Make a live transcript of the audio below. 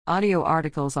Audio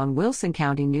articles on Wilson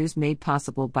County News made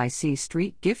possible by C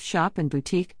Street Gift Shop and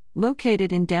Boutique,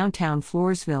 located in downtown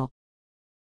Floresville.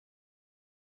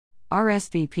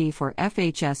 RSVP for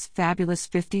FHS Fabulous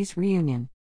 50s Reunion.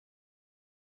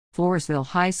 Floresville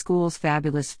High School's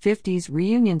Fabulous 50s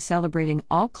Reunion, celebrating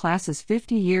all classes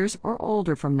 50 years or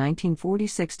older from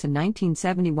 1946 to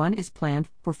 1971, is planned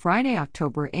for Friday,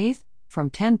 October 8th, from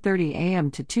 10:30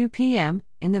 a.m. to 2 p.m.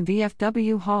 in the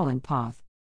VFW Hall in Poth.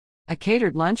 A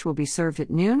catered lunch will be served at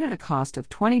noon at a cost of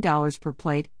 $20 per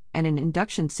plate, and an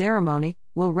induction ceremony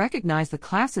will recognize the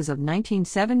classes of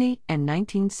 1970 and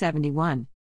 1971.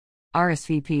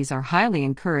 RSVPs are highly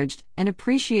encouraged and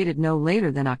appreciated no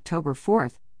later than October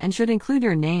 4th, and should include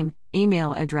your name,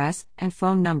 email address, and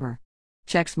phone number.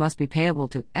 Checks must be payable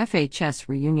to FHS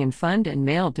Reunion Fund and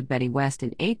mailed to Betty West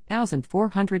at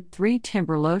 8403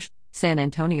 Timberloche, San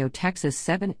Antonio, Texas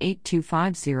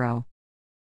 78250.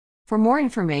 For more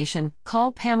information,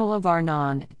 call Pamela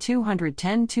Varnon at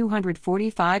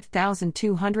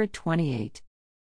 210-245-228.